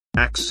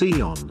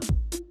Axion.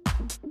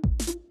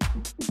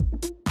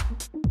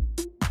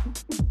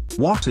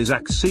 What is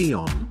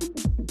Axion?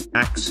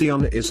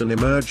 Axion is an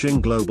emerging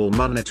global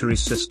monetary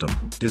system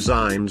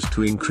designed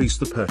to increase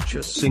the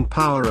purchasing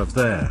power of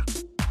their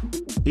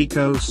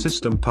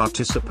ecosystem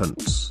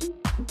participants.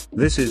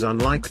 This is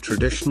unlike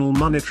traditional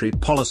monetary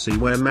policy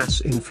where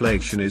mass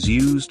inflation is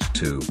used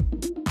to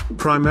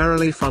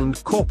primarily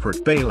fund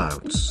corporate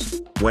bailouts,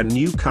 when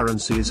new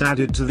currency is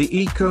added to the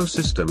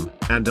ecosystem,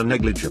 and a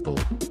negligible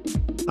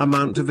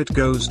amount of it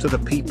goes to the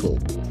people.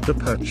 The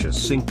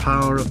purchasing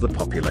power of the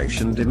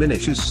population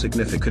diminishes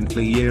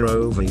significantly year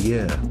over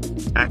year.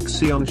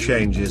 Axion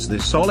changes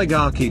this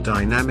oligarchy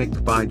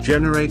dynamic by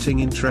generating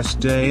interest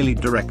daily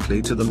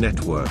directly to the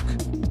network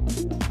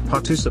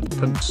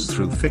participants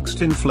through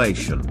fixed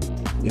inflation.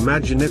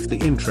 Imagine if the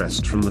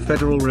interest from the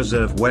Federal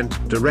Reserve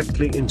went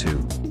directly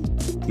into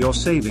your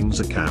savings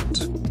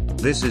account.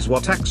 This is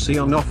what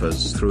Axion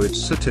offers through its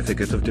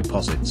certificate of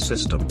deposit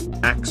system.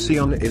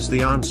 Axion is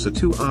the answer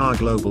to our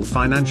global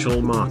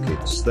financial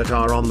markets that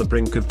are on the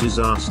brink of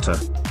disaster.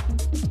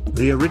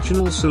 The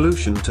original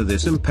solution to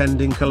this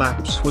impending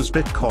collapse was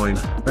Bitcoin,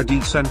 a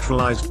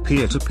decentralized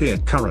peer-to-peer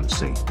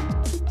currency.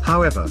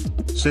 However,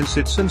 since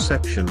its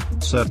inception,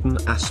 certain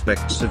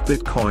aspects of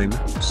Bitcoin,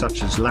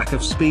 such as lack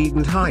of speed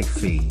and high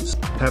fees,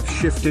 have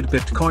shifted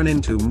Bitcoin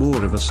into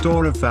more of a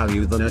store of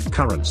value than a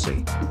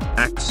currency.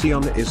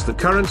 Axion is the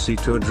currency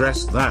to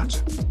address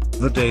that.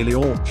 The daily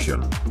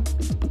auction,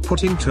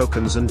 putting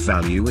tokens and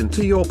value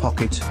into your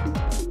pocket.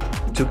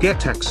 To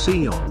get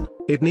Axion,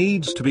 it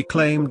needs to be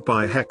claimed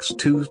by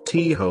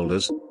Hex2T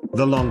holders.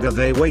 The longer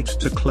they wait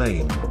to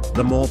claim,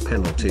 the more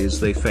penalties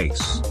they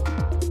face.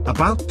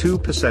 About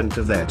 2%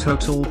 of their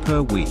total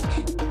per week.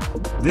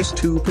 This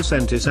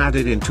 2% is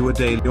added into a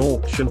daily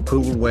auction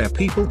pool where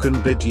people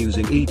can bid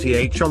using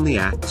ETH on the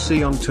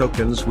Axion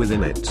tokens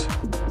within it.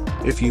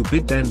 If you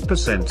bid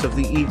 10% of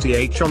the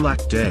ETH on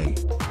that day,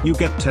 you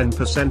get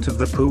 10% of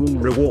the pool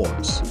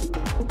rewards.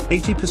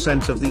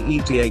 80% of the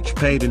ETH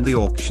paid in the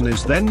auction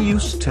is then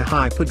used to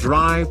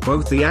hyperdrive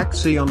both the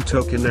Axion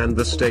token and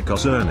the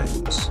staker's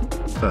earnings.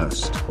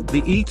 First,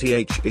 the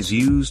ETH is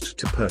used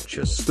to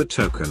purchase the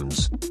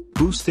tokens,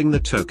 boosting the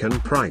token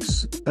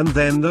price, and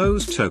then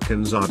those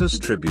tokens are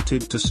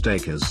distributed to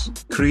stakers,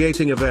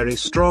 creating a very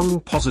strong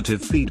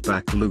positive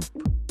feedback loop.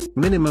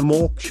 Minimum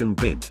auction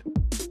bid.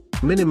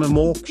 Minimum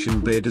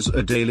auction bid is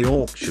a daily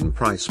auction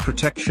price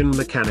protection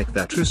mechanic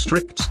that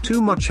restricts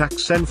too much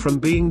Axion from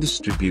being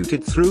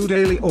distributed through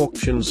daily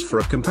auctions for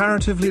a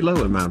comparatively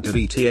low amount of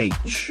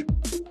ETH.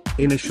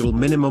 Initial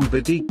minimum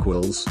bid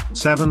equals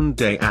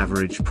 7-day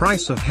average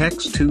price of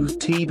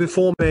Hex2T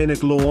before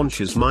mainnet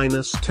launches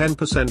minus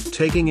 10%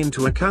 taking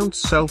into account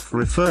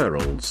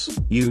self-referrals.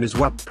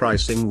 Uniswap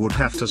pricing would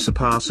have to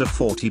surpass a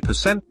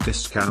 40%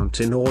 discount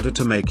in order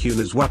to make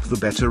Uniswap the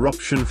better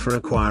option for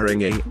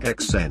acquiring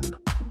AXN.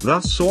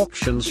 Thus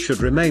auctions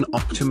should remain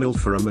optimal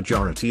for a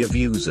majority of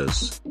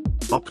users.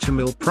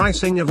 Optimal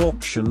pricing of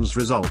auctions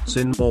results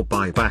in more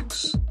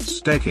buybacks,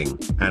 staking,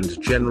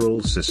 and general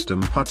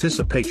system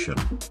participation.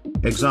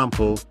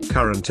 Example,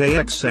 current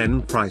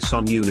AXN price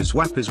on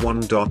Uniswap is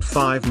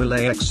 1.5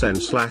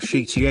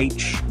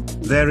 mAXN/ETH.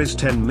 There is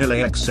 10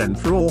 mAXN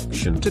for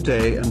auction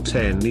today and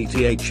 10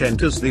 ETH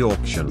enters the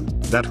auction.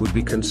 That would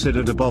be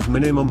considered above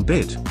minimum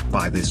bid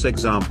by this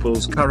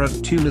example's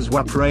current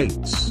Uniswap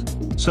rates,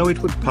 so it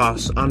would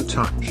pass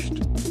untouched.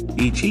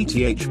 Each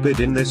ETH bid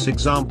in this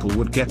example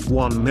would get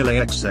 1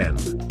 mAXN.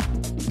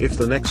 If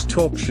the next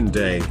auction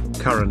day,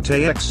 current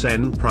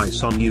AXN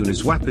price on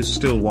Uniswap is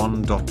still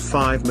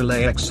 1.5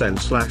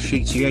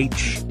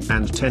 mAXN/ETH,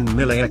 and 10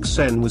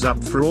 mAXN was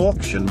up for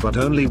auction but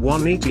only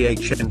 1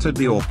 ETH entered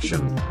the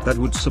auction, that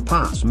would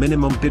surpass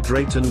minimum bid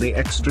rate and the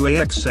extra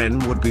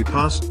AXN would be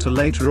passed to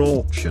later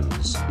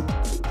auctions.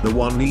 The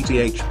 1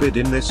 ETH bid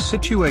in this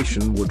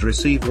situation would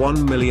receive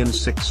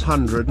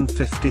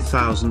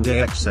 1,650,000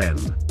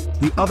 AXN.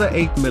 The other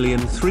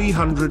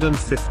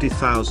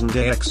 8,350,000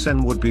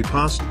 AXN would be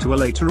passed to a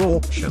later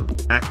auction.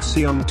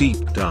 Axion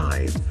Deep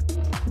Dive.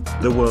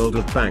 The world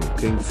of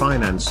banking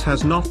finance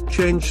has not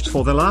changed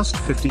for the last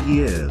 50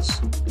 years.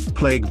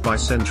 Plagued by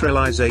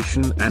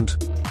centralization and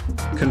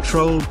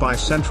controlled by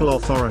central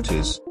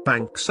authorities,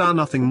 banks are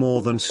nothing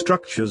more than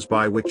structures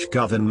by which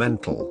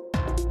governmental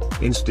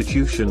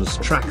institutions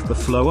track the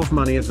flow of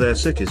money of their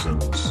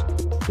citizens.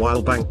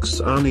 While banks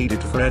are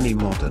needed for any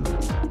modern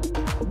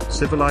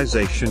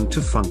civilization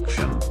to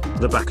function,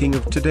 the backing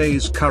of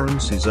today's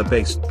currencies are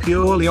based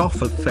purely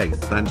off of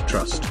faith and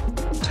trust.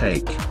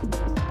 Take,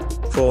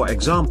 for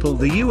example,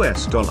 the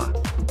US dollar.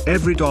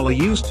 Every dollar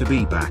used to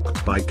be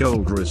backed by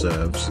gold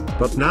reserves,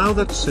 but now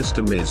that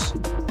system is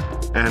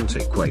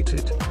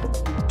antiquated.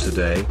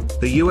 Today,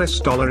 the US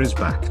dollar is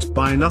backed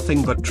by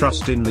nothing but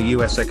trust in the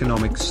US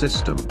economic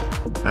system.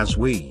 As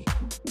we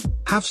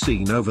have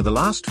seen over the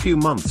last few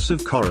months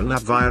of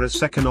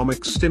coronavirus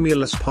economic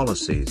stimulus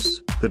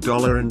policies, the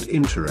dollar and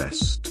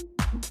interest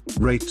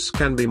rates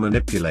can be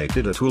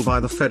manipulated at will by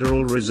the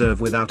Federal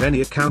Reserve without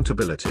any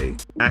accountability.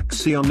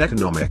 Axion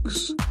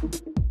Economics.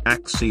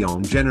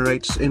 Axion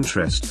generates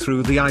interest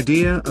through the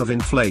idea of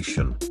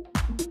inflation.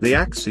 The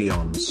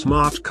Axion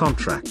smart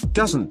contract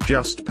doesn't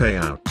just pay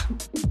out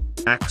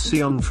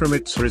Axion from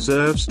its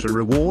reserves to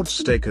reward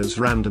stakers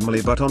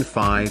randomly but on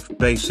 5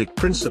 basic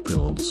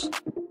principles.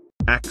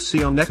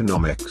 Axion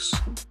economics.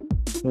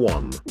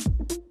 1.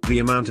 The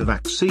amount of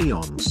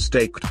Axion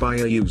staked by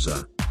a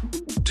user.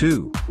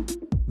 2.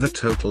 The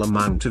total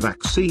amount of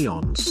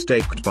Axion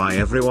staked by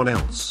everyone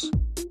else.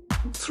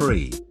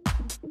 3.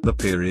 The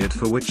period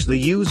for which the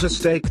user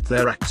staked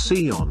their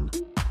Axion.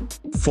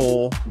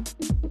 4.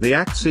 The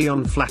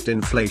Axion flat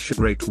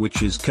inflation rate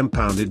which is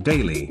compounded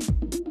daily.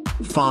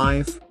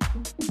 5.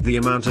 The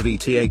amount of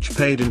ETH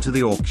paid into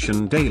the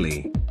auction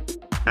daily.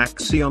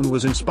 Axion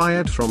was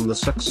inspired from the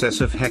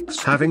success of Hex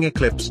having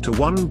eclipsed a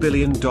 $1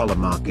 billion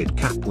market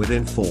cap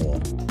within 4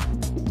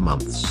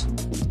 months.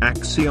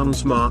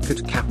 Axion's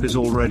market cap is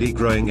already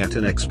growing at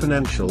an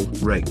exponential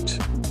rate.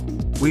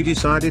 We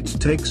decided to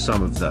take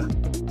some of the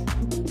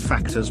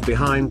factors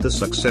behind the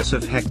success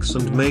of Hex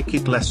and make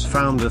it less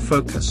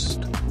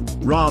founder-focused.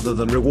 Rather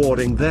than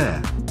rewarding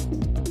their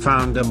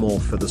founder more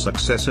for the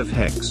success of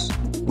Hex,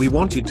 we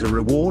wanted to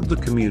reward the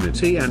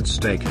community and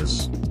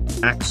stakers.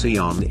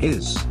 Axion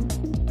is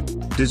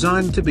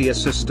designed to be a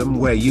system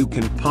where you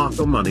can park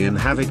your money and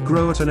have it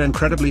grow at an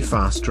incredibly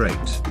fast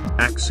rate.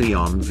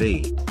 Axion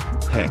v.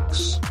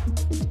 Hex.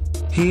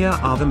 Here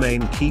are the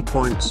main key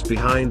points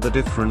behind the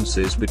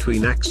differences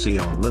between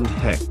Axion and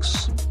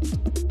Hex.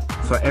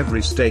 For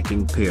every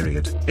staking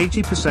period,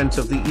 80%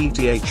 of the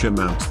ETH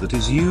amount that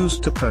is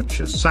used to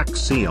purchase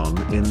Axion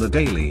in the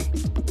daily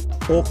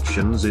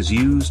auctions is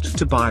used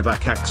to buy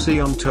back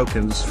Axion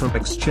tokens from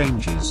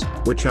exchanges,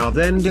 which are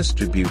then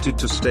distributed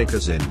to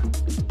stakers in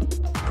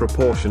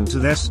proportion to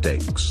their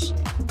stakes.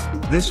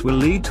 This will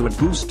lead to a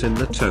boost in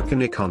the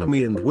token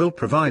economy and will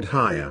provide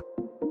higher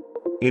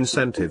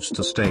incentives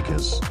to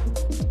stakers.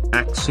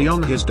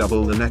 Axion has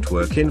double the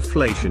network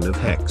inflation of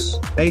Hex,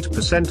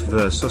 8%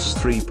 versus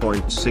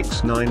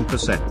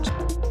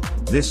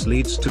 3.69%. This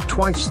leads to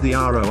twice the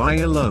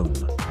ROI alone.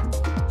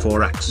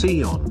 For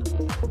Axion,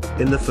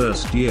 in the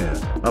first year,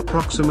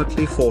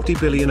 approximately 40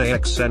 billion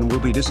AXN will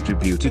be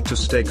distributed to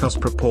stakers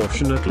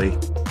proportionately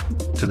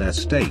to their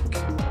stake.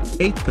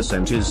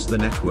 8% is the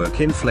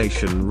network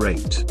inflation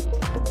rate.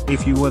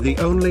 If you were the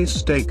only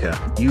staker,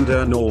 you'd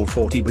earn all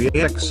 40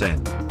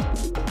 BXN.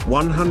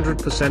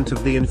 100%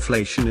 of the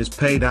inflation is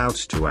paid out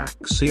to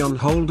Axion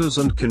holders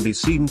and can be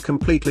seen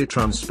completely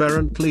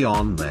transparently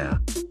on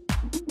their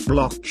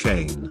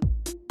blockchain.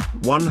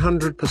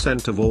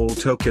 100% of all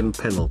token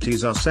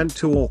penalties are sent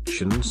to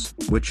auctions,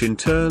 which in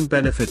turn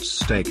benefits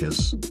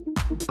stakers.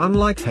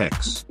 Unlike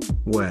Hex,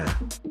 where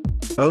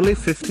only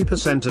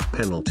 50% of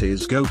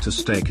penalties go to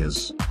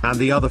stakers, and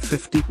the other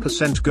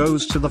 50%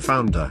 goes to the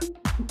founder.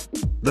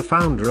 The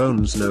founder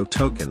owns no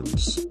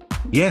tokens.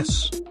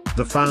 Yes,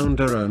 the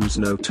founder owns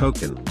no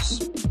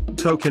tokens.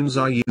 Tokens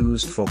are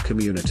used for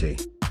community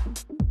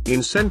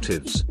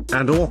incentives,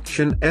 and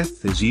auction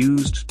ETH is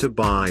used to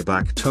buy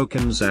back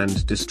tokens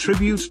and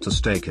distribute to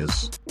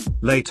stakers.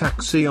 Late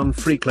Axion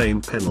free claim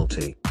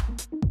penalty.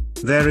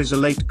 There is a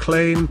late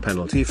claim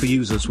penalty for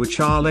users which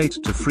are late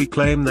to free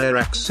claim their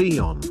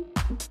Axion.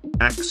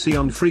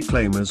 Axion free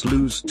claimers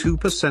lose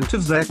 2%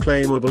 of their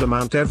claimable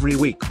amount every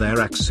week their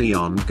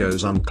Axion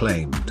goes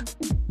unclaimed.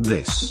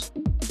 This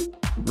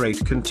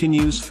rate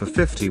continues for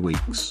 50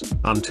 weeks,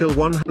 until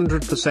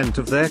 100%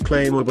 of their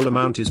claimable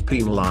amount is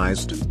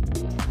penalized.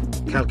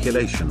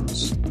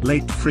 Calculations: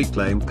 late free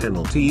claim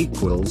penalty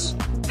equals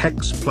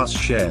Hex plus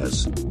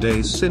shares,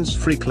 days since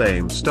free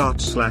claim start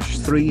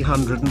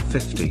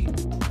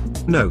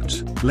 /350.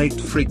 Note: late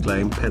free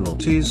claim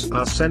penalties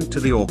are sent to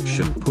the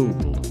auction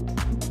pool.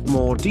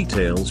 More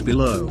details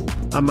below.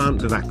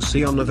 Amount of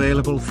Axion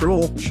available for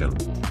auction.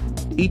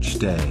 Each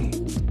day,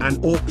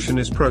 an auction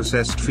is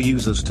processed for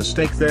users to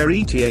stake their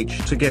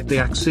ETH to get the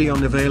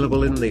Axion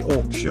available in the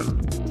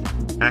auction.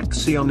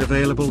 Axion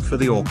available for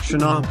the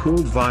auction are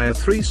pooled via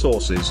 3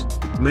 sources,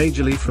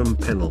 majorly from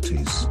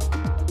penalties.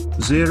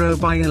 0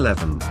 by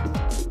 11.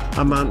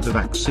 Amount of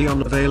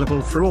Axion available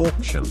for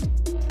auction.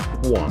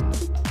 1.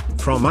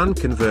 From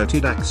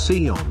unconverted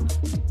Axion.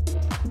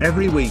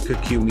 Every week a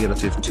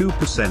cumulative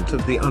 2%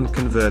 of the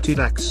unconverted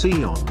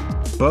Axion,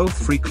 both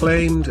free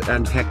claimed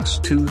and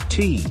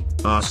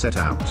Hex2T, are set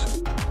out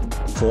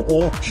for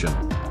auction.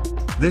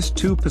 This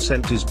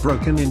 2% is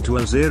broken into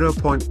a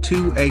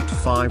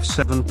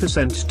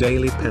 0.2857%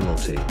 daily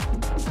penalty.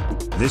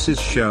 This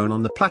is shown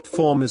on the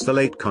platform as the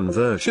late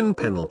conversion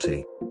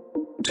penalty.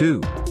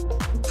 2.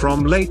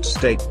 From late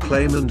stake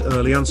claim and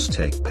early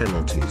unstake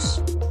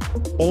penalties.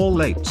 All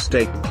late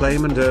stake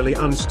claim and early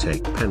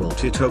unstake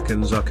penalty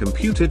tokens are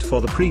computed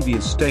for the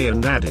previous day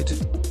and added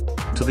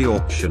to the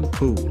auction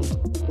pool.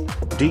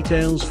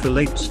 Details for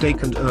late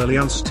stake and early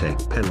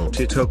unstake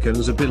penalty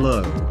tokens are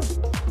below.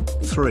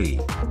 3.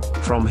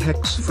 From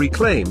Hex free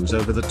claims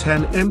over the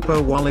 10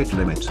 EMPO wallet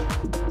limit.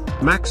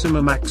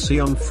 Maximum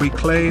Axion free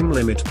claim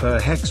limit per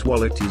Hex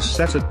wallet is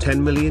set at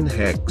 10 million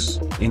Hex,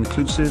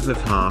 inclusive of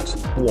Heart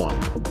 1.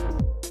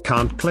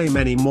 can't claim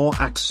any more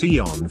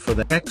Axion for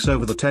the X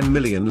over the 10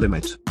 million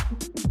limit.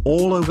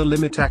 All over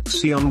limit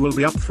Axion will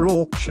be up for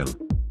auction.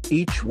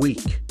 Each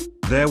week,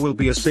 there will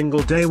be a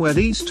single day where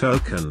these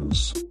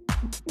tokens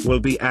will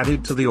be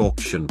added to the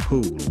auction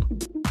pool.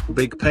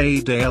 Big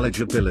payday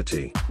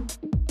eligibility.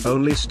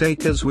 Only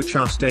stakers which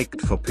are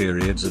staked for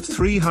periods of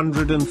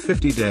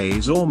 350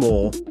 days or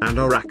more, and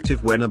are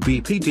active when a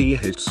BPD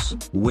hits,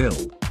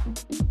 will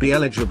be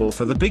eligible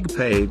for the big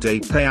payday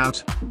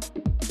payout.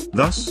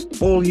 Thus,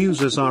 all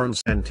users are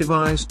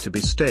incentivized to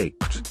be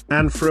staked,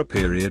 and for a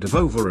period of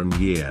over a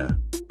year,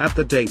 at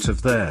the date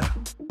of their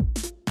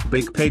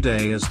big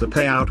payday, as the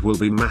payout will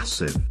be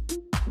massive.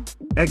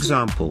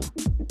 Example: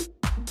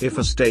 if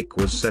a stake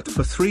was set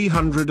for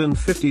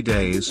 350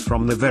 days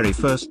from the very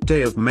first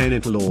day of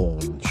mainnet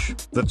launch,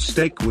 that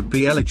stake would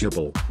be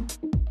eligible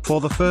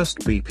for the first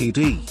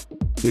BPD.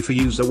 If a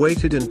user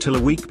waited until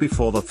a week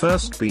before the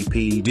first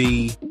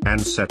BPD, and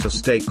set a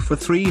stake for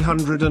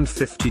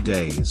 350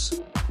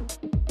 days,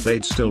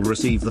 they'd still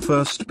receive the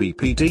first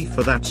BPD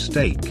for that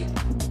stake.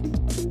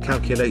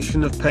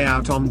 Calculation of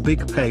payout on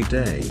big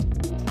payday.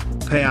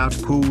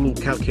 Payout pool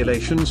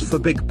calculations for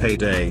big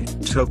payday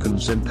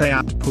tokens in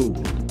payout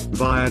pool,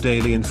 via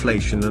daily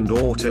inflation and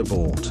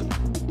auto-bought.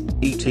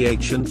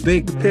 ETH and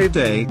big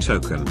payday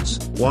tokens,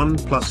 1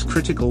 plus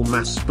critical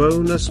mass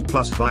bonus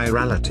plus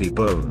virality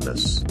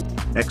bonus.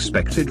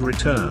 Expected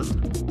return.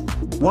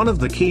 One of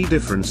the key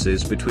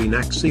differences between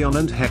Axion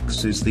and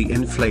Hex is the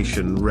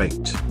inflation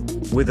rate.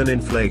 With an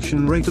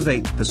inflation rate of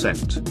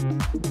 8%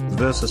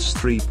 versus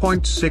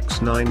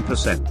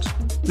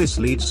 3.69%. This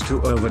leads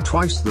to over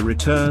twice the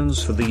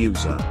returns for the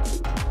user.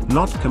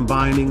 Not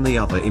combining the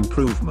other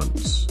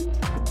improvements,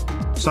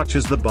 such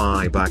as the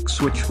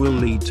buybacks, which will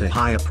lead to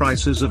higher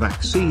prices of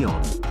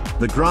Axion.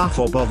 The graph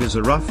above is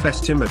a rough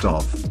estimate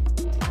of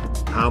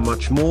how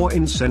much more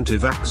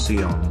incentive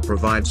Axion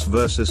provides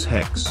versus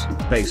Hex,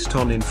 based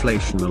on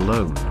inflation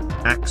alone.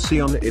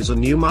 Axion is a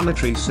new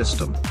monetary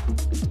system.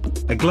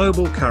 A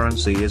global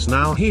currency is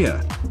now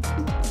here.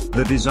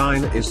 The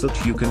design is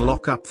that you can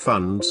lock up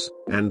funds,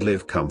 and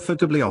live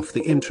comfortably off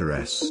the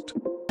interest.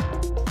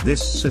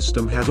 This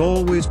system has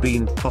always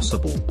been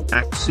possible.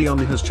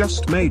 Axion has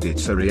just made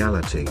it a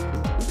reality.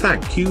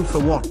 Thank you for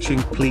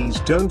watching. Please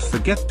don't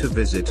forget to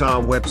visit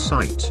our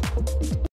website.